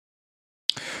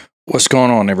What's going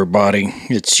on, everybody?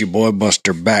 It's your boy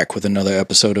Buster back with another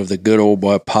episode of the Good Old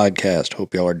Boy Podcast.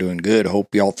 Hope y'all are doing good.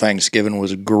 Hope y'all Thanksgiving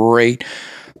was great.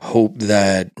 Hope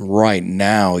that right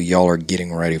now y'all are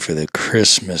getting ready for the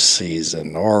Christmas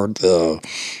season or the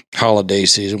holiday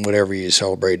season, whatever you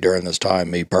celebrate during this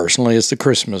time. Me personally, it's the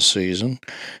Christmas season.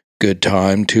 Good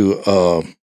time to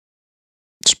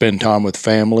spend time with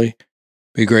family.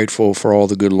 Be grateful for all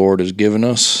the good Lord has given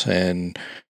us, and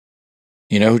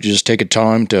just take a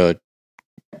time to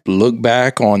look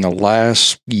back on the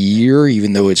last year,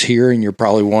 even though it's here, and you're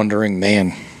probably wondering,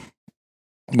 man,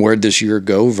 where'd this year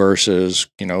go versus,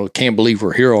 can't believe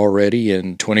we're here already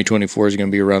and 2024 is going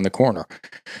to be around the corner.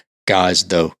 Guys,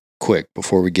 though, quick,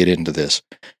 before we get into this,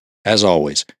 as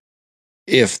always,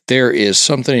 if there is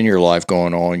something in your life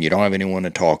going on, you don't have anyone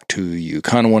to talk to, you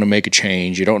kind of want to make a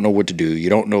change, you don't know what to do, you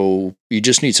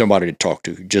just need somebody to talk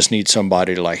to, you just need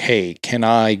somebody to hey, can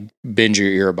I bend your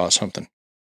ear about something?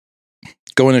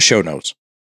 Go in the show notes,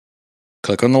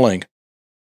 click on the link,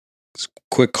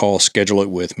 quick call, schedule it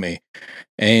with me,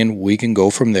 and we can go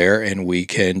from there and we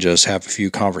can just have a few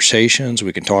conversations.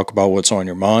 We can talk about what's on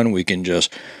your mind. We can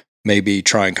just maybe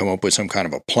try and come up with some kind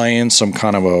of a plan, some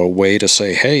kind of a way to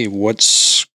say, hey, what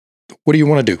do you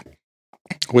want to do?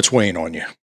 What's weighing on you?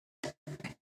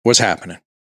 What's happening?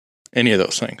 Any of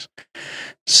those things.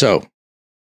 So,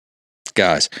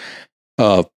 guys,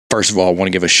 first of all, I want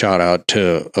to give a shout out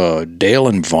to Dale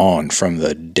and Vaughn from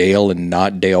the Dale and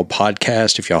Not Dale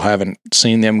podcast. If y'all haven't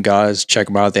seen them, guys, check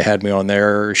them out. They had me on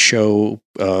their show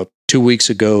 2 weeks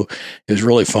ago. It was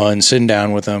really fun sitting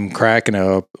down with them, cracking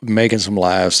up, making some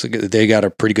laughs. They got a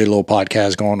pretty good little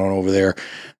podcast going on over there.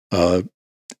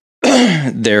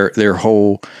 They're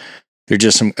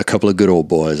just a couple of good old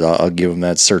boys. I'll give them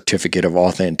that certificate of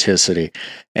authenticity.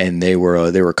 And they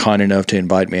were kind enough to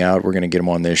invite me out. We're going to get them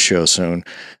on this show soon.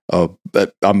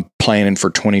 But I'm planning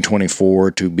for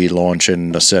 2024 to be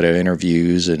launching a set of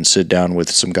interviews and sit down with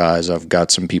some guys. I've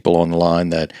got some people on the line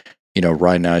that,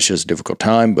 right now it's just a difficult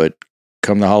time, but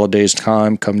come the holidays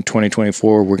time, come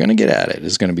 2024, we're going to get at it.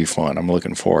 It's going to be fun. I'm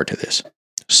looking forward to this.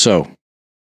 So,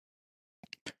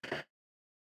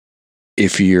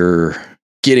 if you're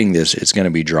getting this, it's going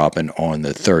to be dropping on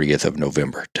the 30th of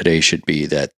November. Today should be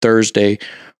that Thursday,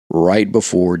 right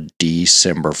before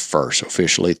December 1st.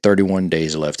 Officially 31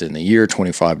 days left in the year,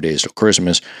 25 days till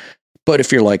Christmas. But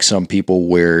if you're like some people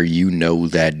where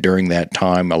that during that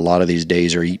time, a lot of these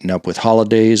days are eaten up with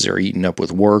holidays, they're eaten up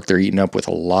with work, they're eaten up with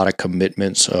a lot of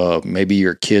commitments. Maybe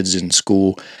your kids in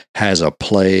school has a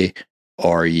play,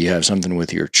 or you have something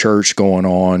with your church going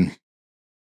on.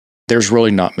 There's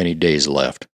really not many days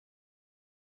left.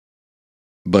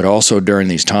 But also during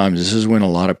these times, this is when a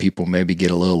lot of people maybe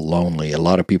get a little lonely. A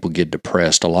lot of people get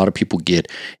depressed. A lot of people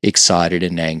get excited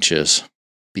and anxious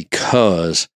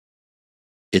because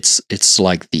it's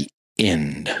like the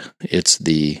end. It's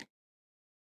the,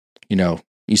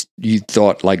 you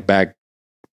thought like back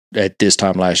at this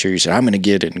time last year, you said, I'm going to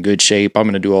get in good shape. I'm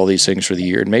going to do all these things for the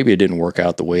year. And maybe it didn't work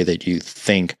out the way that you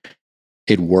think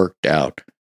it worked out.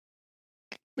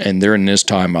 And during this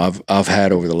time, I've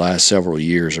had over the last several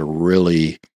years a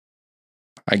really,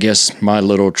 I guess, my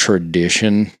little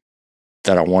tradition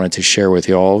that I wanted to share with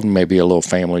y'all, maybe a little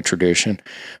family tradition,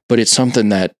 but it's something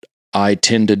that I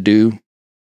tend to do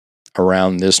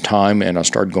around this time, and I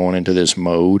start going into this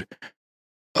mode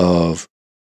of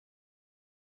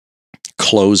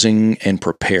closing and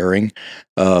preparing.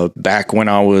 Back when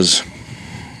I was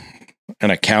an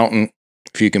accountant,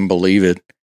 if you can believe it,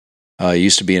 I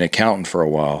used to be an accountant for a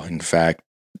while. In fact,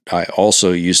 I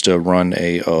also used to run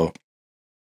a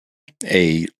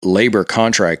labor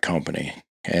contract company,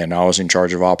 and I was in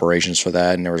charge of operations for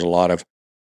that, and there was a lot of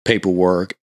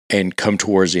paperwork. And come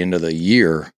towards the end of the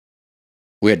year,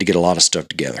 we had to get a lot of stuff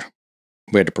together.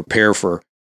 We had to prepare for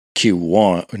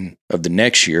Q1 of the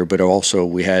next year, but also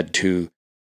we had to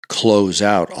close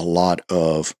out a lot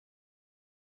of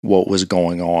what was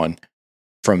going on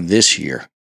from this year.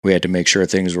 We had to make sure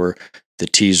the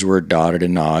T's were dotted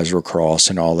and the I's were crossed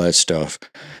and all that stuff.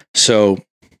 So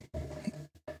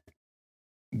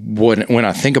when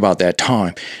I think about that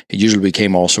time, it usually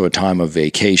became also a time of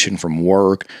vacation from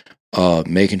work,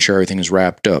 making sure everything is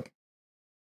wrapped up.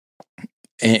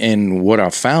 And what I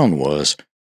found was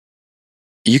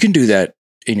you can do that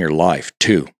in your life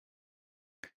too.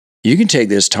 You can take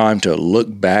this time to look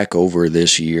back over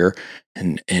this year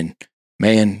and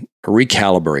man,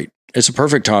 recalibrate. It's a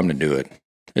perfect time to do it.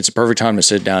 It's a perfect time to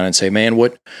sit down and say, man,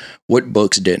 what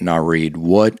books didn't I read?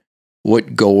 What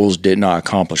What goals didn't I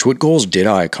accomplish? What goals did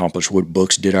I accomplish? What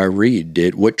books did I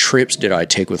read? What trips did I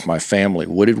take with my family?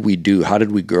 What did we do? How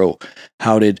did we grow?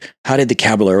 How did the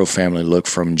Caballero family look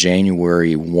from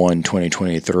January 1,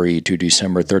 2023 to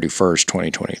December 31st,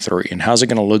 2023? And how's it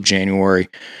going to look January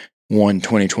 1,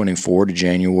 2024 to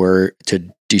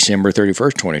December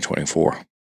 31st, 2024?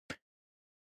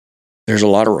 There's a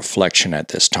lot of reflection at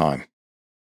this time.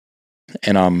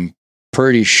 And I'm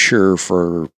pretty sure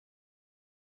for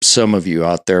some of you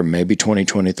out there, maybe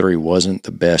 2023 wasn't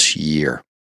the best year.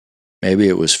 Maybe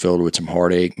it was filled with some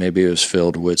heartache. Maybe it was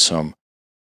filled with some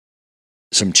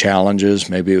challenges.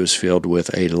 Maybe it was filled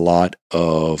with a lot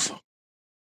of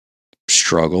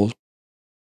struggle.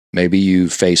 Maybe you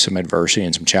face some adversity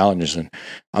and some challenges. And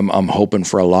I'm hoping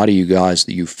for a lot of you guys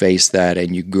that you faced that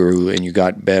and you grew and you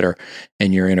got better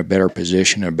and you're in a better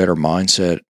position, a better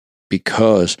mindset,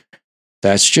 because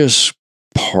that's just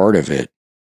part of it.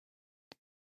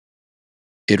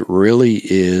 It really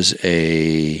is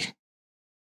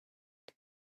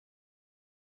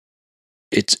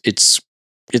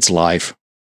it's life.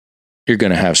 You're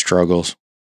going to have struggles.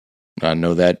 I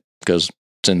know that because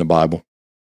it's in the Bible.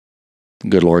 The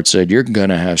good Lord said, you're going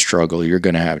to have struggle. You're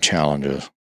going to have challenges.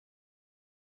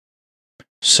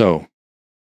 So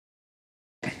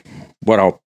what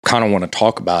I kind of want to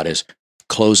talk about is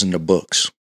closing the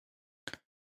books.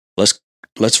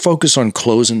 Let's focus on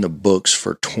closing the books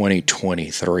for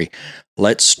 2023.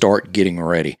 Let's start getting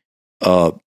ready.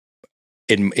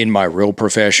 In my real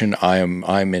profession,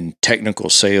 I'm in technical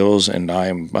sales and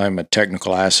I'm a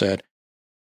technical asset.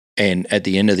 And at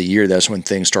the end of the year, that's when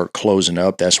things start closing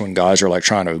up. That's when guys are like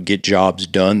trying to get jobs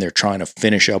done. They're trying to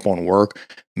finish up on work.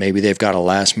 Maybe they've got a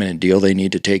last minute deal they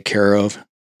need to take care of.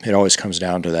 It always comes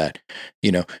down to that.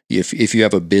 You know, if you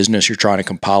have a business, you're trying to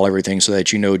compile everything so that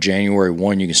January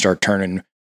 1, you can start turning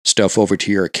stuff over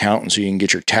to your accountant so you can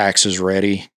get your taxes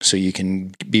ready so you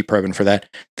can be prepping for that.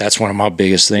 That's one of my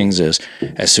biggest things is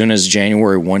as soon as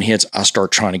January 1 hits, I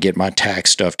start trying to get my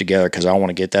tax stuff together because I want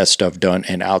to get that stuff done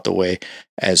and out the way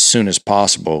as soon as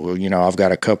possible. You know, I've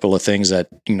got a couple of things that,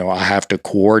 I have to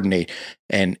coordinate.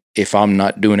 And if I'm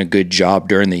not doing a good job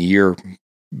during the year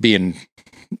being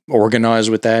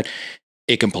organized with that,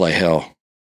 it can play hell.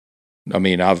 I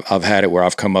mean, I've had it where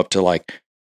I've come up to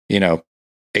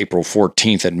April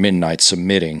 14th at midnight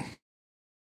submitting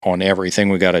on everything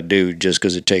we got to do just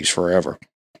because it takes forever.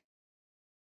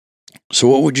 So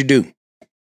what would you do?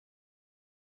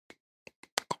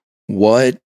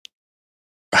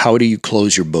 How do you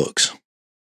close your books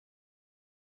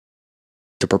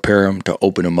to prepare them to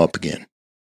open them up again?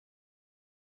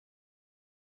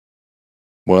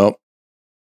 Well,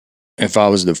 if I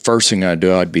was the first thing I'd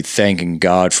do, I'd be thanking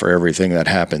God for everything that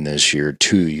happened this year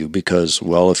to you because,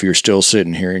 well, if you're still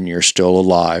sitting here and you're still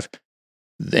alive,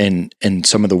 and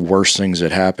some of the worst things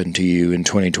that happened to you in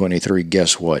 2023,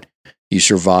 guess what? You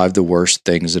survived the worst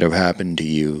things that have happened to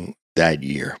you that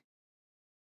year.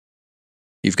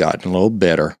 You've gotten a little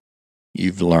better,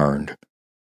 you've learned,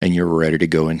 and you're ready to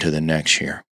go into the next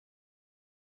year.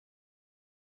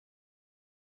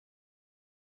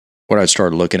 What I'd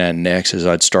start looking at next is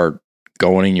I'd start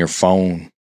going in your phone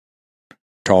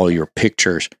to all your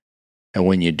pictures. And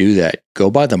when you do that, go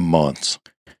by the months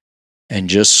and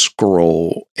just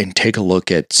scroll and take a look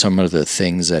at some of the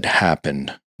things that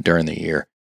happened during the year.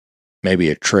 Maybe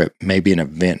a trip, maybe an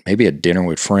event, maybe a dinner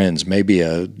with friends, maybe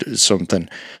a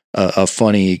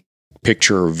funny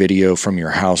picture or video from your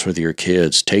house with your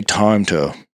kids. Take time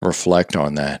to reflect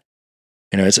on that.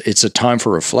 It's a time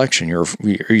for reflection. You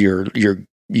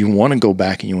want to go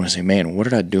back and you want to say, man, what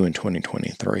did I do in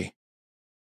 2023?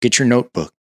 Get your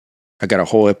notebook. I got a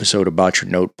whole episode about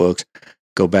your notebooks.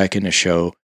 Go back in the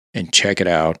show and check it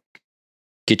out.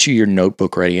 Get you your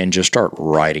notebook ready and just start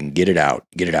writing. Get it out.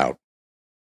 Get it out.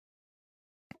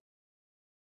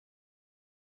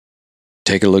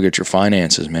 Take a look at your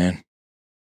finances, man.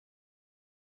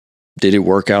 Did it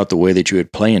work out the way that you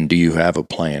had planned? Do you have a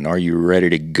plan? Are you ready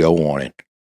to go on it?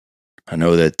 I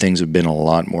know that things have been a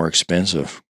lot more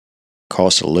expensive.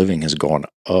 Cost of living has gone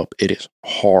up. It is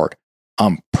hard.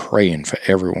 I'm praying for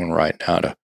everyone right now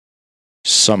to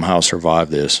somehow survive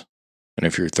this. And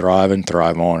if you're thriving,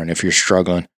 thrive on. And if you're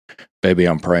struggling, baby,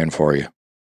 I'm praying for you.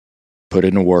 Put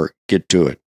in the work. Get to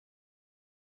it.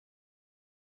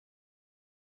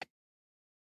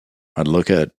 I'd look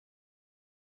at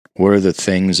what are the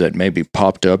things that maybe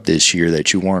popped up this year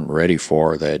that you weren't ready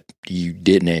for, that you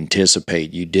didn't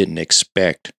anticipate, you didn't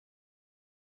expect.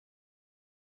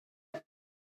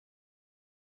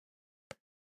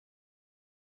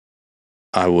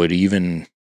 I would even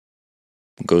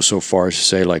go so far as to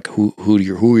say, like, who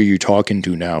are you talking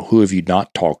to now? Who have you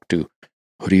not talked to?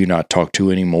 Who do you not talk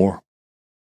to anymore?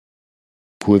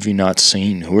 Who have you not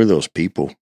seen? Who are those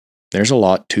people? There's a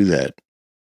lot to that.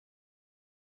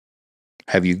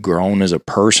 Have you grown as a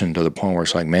person to the point where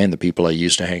it's like, man, the people I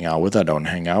used to hang out with, I don't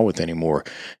hang out with anymore.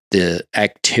 The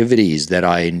activities that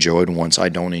I enjoyed once, I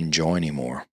don't enjoy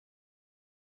anymore.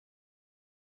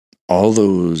 All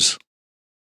those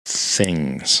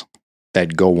things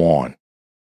that go on.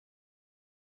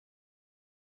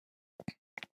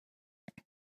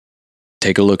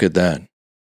 Take a look at that.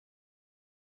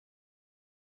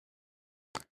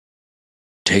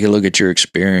 Take a look at your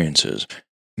experiences.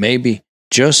 Maybe,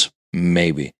 just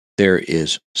maybe, there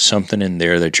is something in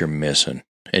there that you're missing.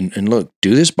 And look,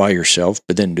 do this by yourself,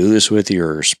 but then do this with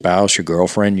your spouse, your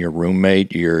girlfriend, your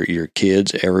roommate, your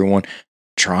kids, everyone.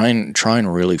 Try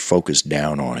and really focus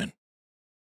down on it.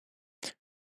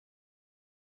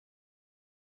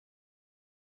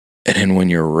 And then when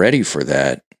you're ready for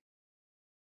that,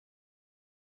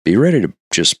 be ready to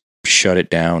just shut it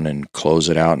down and close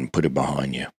it out and put it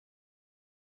behind you.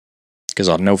 Because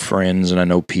I know friends and I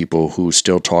know people who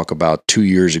still talk about 2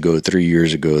 years ago, 3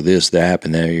 years ago, this, that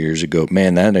happened that years ago.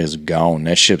 Man, that is gone.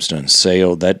 That ship's done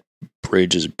sailed. That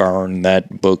bridge is burned.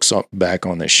 That book's back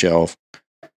on the shelf.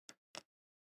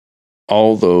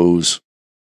 All those,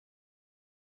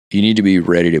 you need to be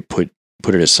ready to put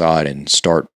it aside and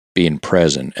start being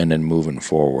present and then moving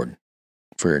forward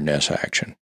for your next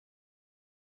action.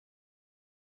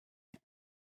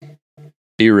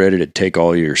 Be ready to take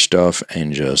all your stuff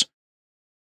and just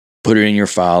put it in your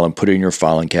file and put it in your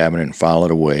filing cabinet and file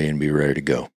it away and be ready to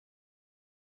go.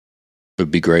 But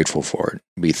be grateful for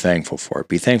it. Be thankful for it.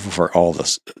 Be thankful for all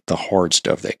the hard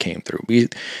stuff that came through.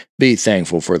 Be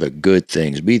thankful for the good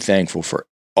things. Be thankful for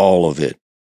all of it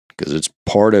because it's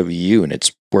part of you and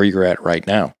it's where you're at right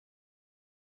now.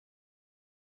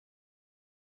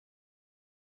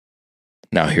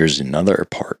 Now, here's another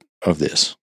part of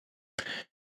this,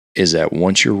 is that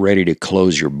once you're ready to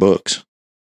close your books,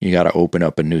 you got to open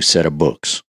up a new set of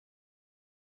books.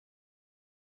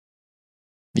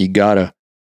 You got to,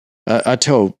 I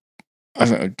tell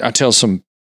some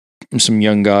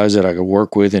young guys that I could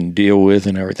work with and deal with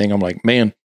and everything, I'm like,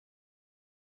 man,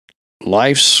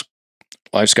 life's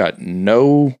got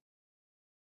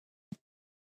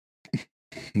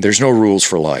there's no rules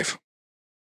for life.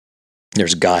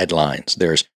 There's guidelines,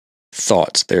 there's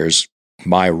thoughts, there's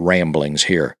my ramblings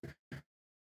here.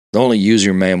 The only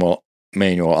user manual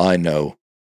I know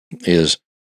is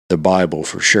the Bible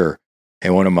for sure.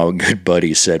 And one of my good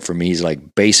buddies said for me, he's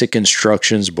like, basic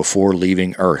instructions before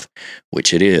leaving Earth,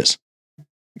 which it is.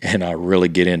 And I really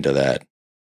get into that.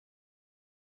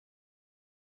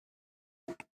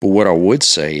 But what I would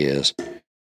say is,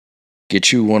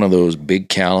 get you one of those big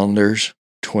calendars,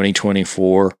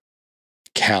 2024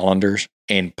 calendars,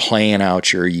 and plan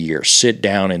out your year. Sit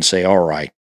down and say, all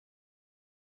right,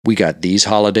 we got these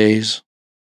holidays.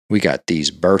 We got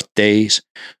these birthdays.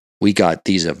 We got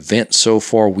these events so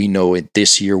far. We know it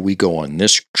this year we go on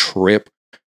this trip.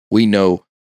 We know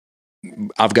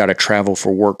I've got to travel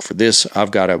for work for this.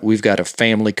 We've got a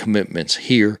family commitments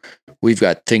here. We've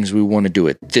got things we want to do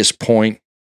at this point.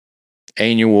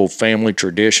 Annual family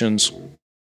traditions.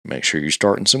 Make sure you're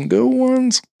starting some good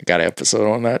ones. I got an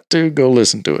episode on that too. Go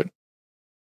listen to it.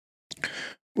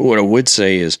 But what I would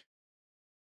say is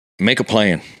make a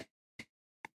plan.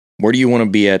 Where do you want to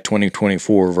be at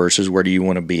 2024 versus where do you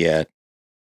want to be at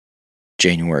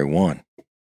January 1?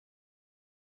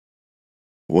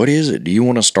 What is it? Do you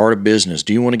want to start a business?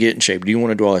 Do you want to get in shape? Do you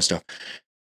want to do all that stuff?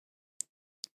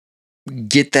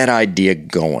 Get that idea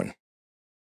going.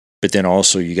 But then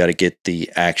also you got to get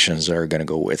the actions that are going to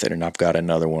go with it. And I've got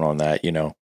another one on that,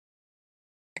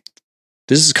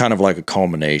 This is kind of like a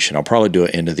culmination. I'll probably do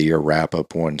an end of the year wrap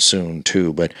up one soon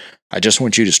too, but I just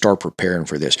want you to start preparing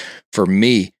for this. For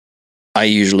me, I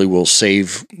usually will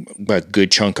save a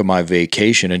good chunk of my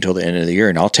vacation until the end of the year,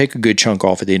 and I'll take a good chunk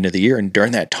off at the end of the year. And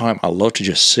during that time, I love to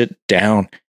just sit down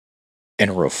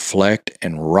and reflect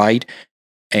and write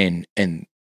and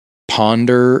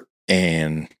ponder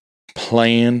and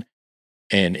plan.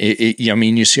 And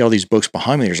you see all these books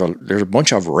behind me. There's a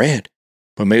bunch I've read,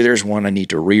 but maybe there's one I need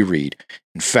to reread.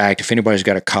 In fact, if anybody's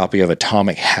got a copy of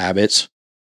Atomic Habits,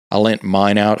 I lent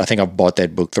mine out. I think I've bought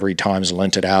that book 3 times,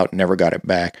 lent it out, never got it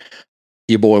back.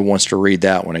 Your boy wants to read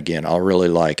that one again. I'll really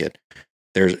like it.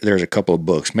 There's a couple of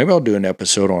books. Maybe I'll do an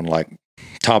episode on like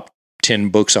top 10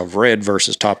 books I've read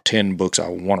versus top 10 books I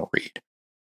want to read.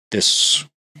 This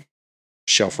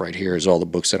shelf right here is all the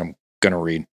books that I'm going to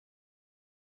read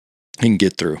and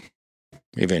get through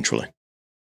eventually.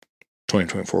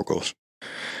 2024 goals.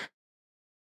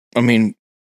 I mean,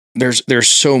 there's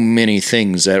so many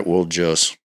things that will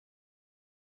just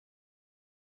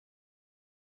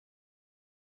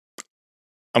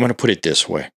I'm going to put it this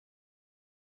way.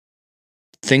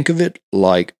 Think of it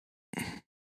like,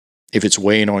 if it's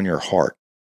weighing on your heart,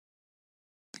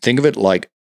 think of it like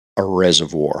a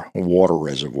reservoir, a water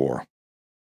reservoir.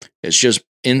 It's just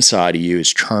inside of you.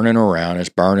 It's churning around. It's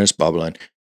burning. It's bubbling.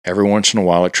 Every once in a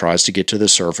while, it tries to get to the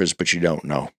surface, but you don't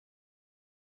know.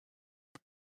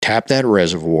 Tap that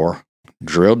reservoir,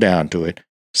 drill down to it,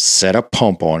 set a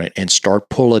pump on it, and start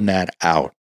pulling that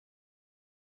out.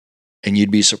 And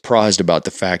you'd be surprised about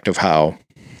the fact of how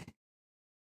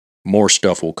more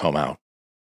stuff will come out,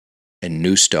 and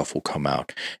new stuff will come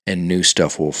out, and new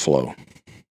stuff will flow.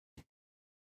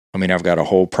 I mean, I've got a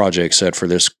whole project set for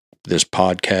this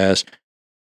podcast,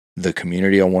 the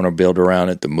community I want to build around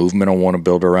it, the movement I want to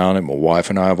build around it. My wife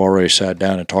and I have already sat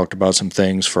down and talked about some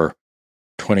things for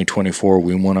 2024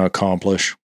 we want to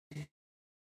accomplish.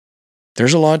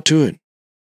 There's a lot to it.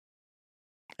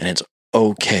 And it's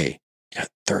okay. You got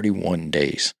 31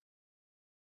 days.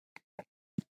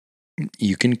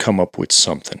 You can come up with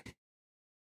something.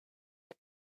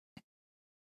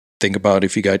 Think about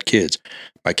if you got kids.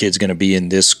 My kid's going to be in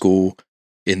this school,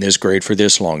 in this grade for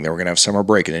this long. Then we're going to have summer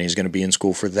break, and then he's going to be in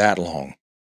school for that long.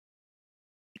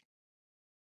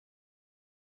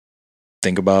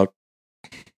 Think about,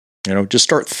 just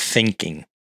start thinking.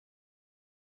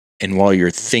 And while you're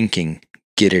thinking,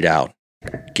 get it out.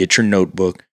 Get your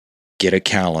notebook, get a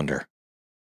calendar,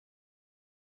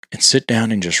 and sit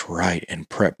down and just write and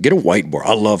prep. Get a whiteboard.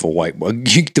 I love a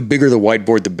whiteboard. The bigger the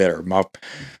whiteboard, the better.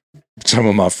 Some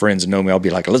of my friends know me. I'll be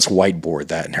like, let's whiteboard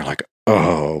that. And they're like,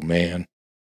 oh, man.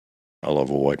 I love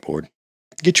a whiteboard.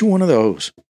 Get you one of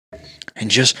those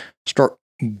and just start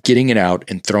getting it out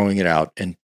and throwing it out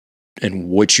and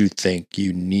what you think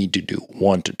you need to do,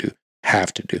 want to do,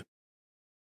 have to do.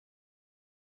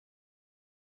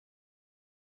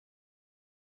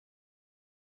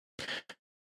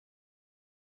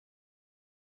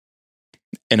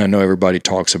 And I know everybody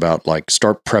talks about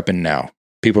start prepping now.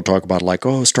 People talk about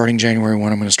starting January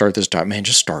 1, I'm going to start this time. Man,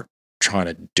 just start trying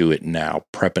to do it now,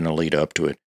 prepping to lead up to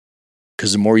it.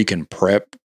 Because the more you can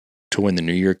prep to when the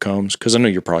new year comes, because I know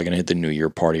you're probably going to hit the new year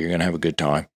party, you're going to have a good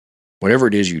time. Whatever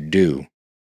it is you do,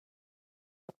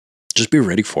 just be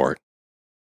ready for it.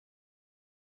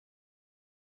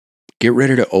 Get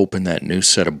ready to open that new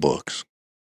set of books.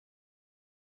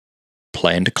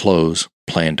 Plan to close,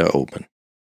 plan to open.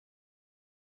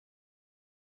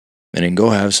 And then go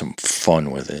have some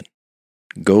fun with it.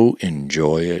 Go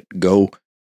enjoy it. Go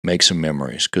make some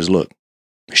memories. Because look,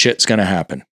 shit's going to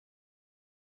happen.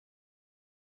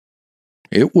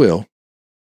 It will.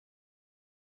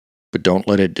 But don't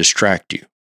let it distract you.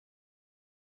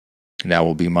 And that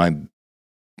will be one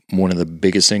of the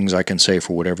biggest things I can say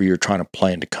for whatever you're trying to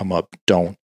plan to come up.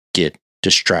 Don't get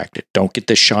distracted. Don't get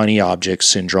the shiny object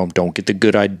syndrome. Don't get the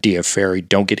good idea fairy.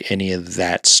 Don't get any of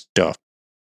that stuff.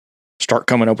 Start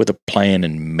coming up with a plan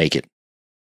and make it.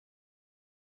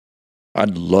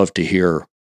 I'd love to hear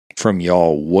from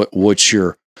y'all. What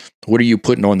are you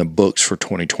putting on the books for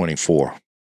 2024?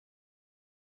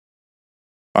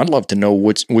 I'd love to know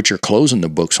what you're closing the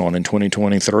books on in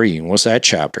 2023. And what's that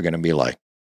chapter going to be like?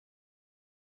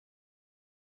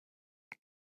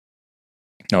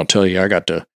 And I'll tell you, I got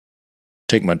to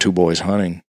take my two boys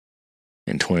hunting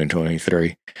in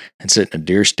 2023 and sit in a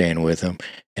deer stand with them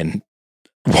and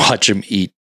watch them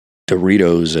eat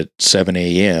Doritos at 7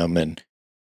 a.m. and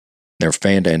their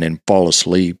Fanta and then fall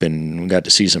asleep. And we got to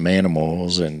see some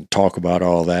animals and talk about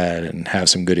all that and have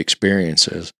some good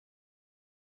experiences.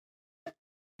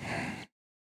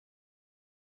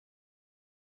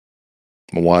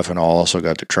 My wife and I also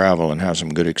got to travel and have some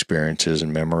good experiences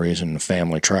and memories, and the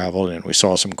family traveled and we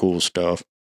saw some cool stuff.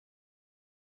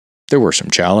 There were some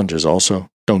challenges also,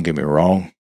 don't get me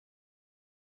wrong.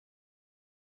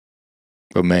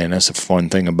 But man, that's the fun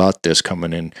thing about this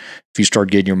coming in. If you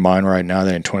start getting your mind right now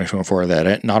that in 2024,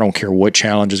 and I don't care what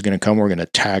challenge is going to come, we're going to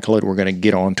tackle it, we're going to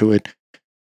get onto it.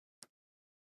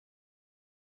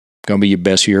 Going to be your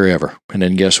best year ever. And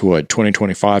then guess what?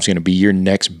 2025 is going to be your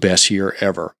next best year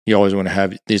ever. You always want to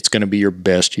have, it's going to be your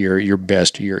best year, your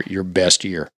best year, your best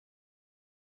year.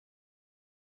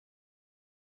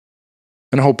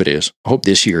 And I hope it is. I hope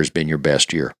this year has been your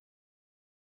best year.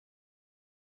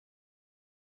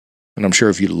 And I'm sure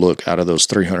if you look out of those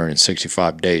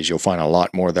 365 days, you'll find a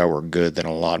lot more that were good than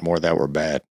a lot more that were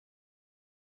bad.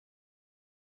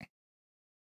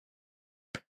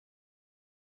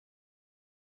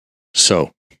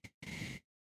 So,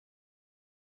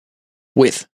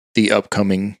 with the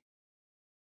upcoming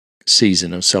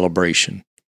season of celebration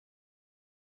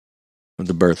of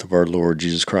the birth of our Lord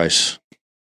Jesus Christ,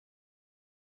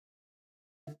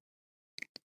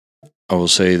 I will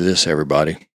say this,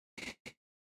 everybody.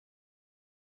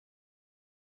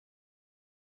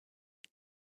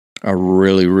 I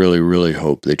really, really, really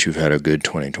hope that you've had a good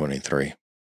 2023.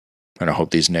 And I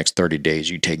hope these next 30 days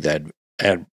you take that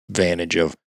advantage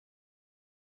of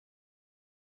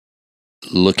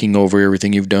looking over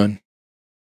everything you've done.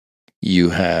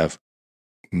 You have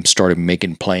started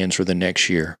making plans for the next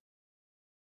year.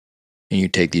 And you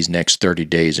take these next 30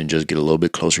 days and just get a little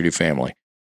bit closer to your family.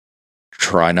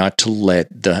 Try not to let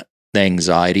the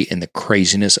anxiety and the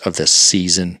craziness of the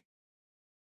season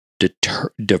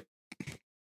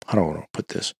I don't want to put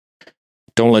this.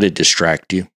 Don't let it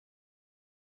distract you.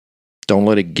 Don't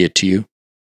let it get to you.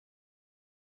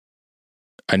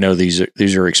 I know these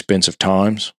are expensive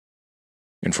times.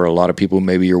 And for a lot of people,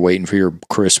 maybe you're waiting for your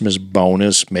Christmas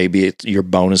bonus. Maybe your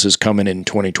bonus is coming in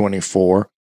 2024.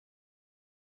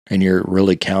 And you're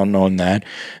really counting on that.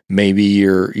 Maybe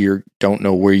you don't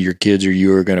know where your kids or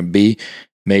you are going to be.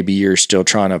 Maybe you're still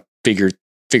trying to figure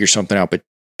something out, but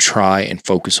try and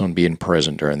focus on being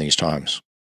present during these times.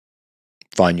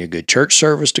 Find you a good church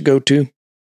service to go to.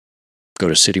 Go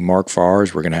to City Mark for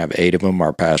ours. We're going to have 8 of them.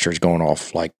 Our pastor's going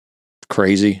off like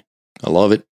crazy. I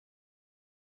love it.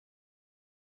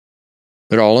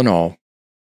 But all in all,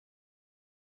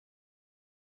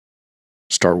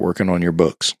 start working on your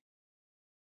books.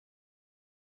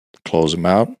 Close them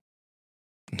out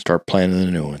and start planning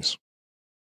the new ones.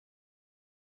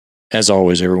 As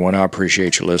always, everyone, I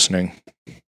appreciate you listening.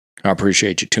 I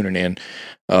appreciate you tuning in.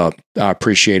 I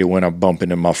appreciate it when I bump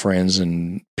into my friends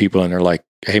and people and they're like,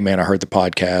 hey, man, I heard the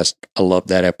podcast. I love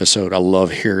that episode. I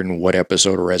love hearing what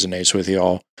episode resonates with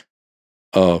y'all.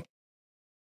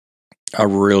 I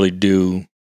really do.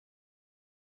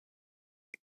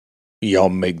 Y'all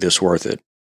make this worth it.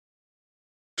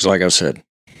 Because like I said,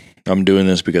 I'm doing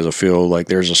this because I feel like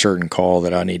there's a certain call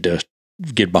that I need to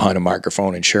get behind a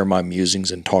microphone and share my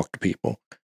musings and talk to people.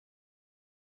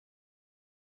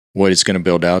 What it's going to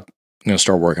build out, I'm going to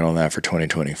start working on that for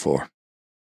 2024.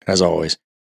 As always,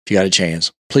 if you got a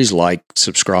chance, please like,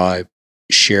 subscribe,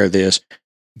 share this,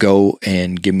 go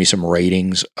and give me some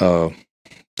ratings.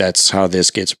 That's how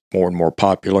this gets more and more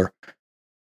popular.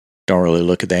 Don't really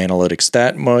look at the analytics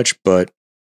that much, but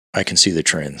I can see the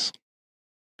trends.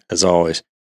 As always,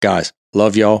 guys,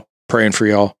 love y'all, praying for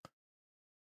y'all.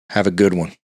 Have a good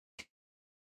one.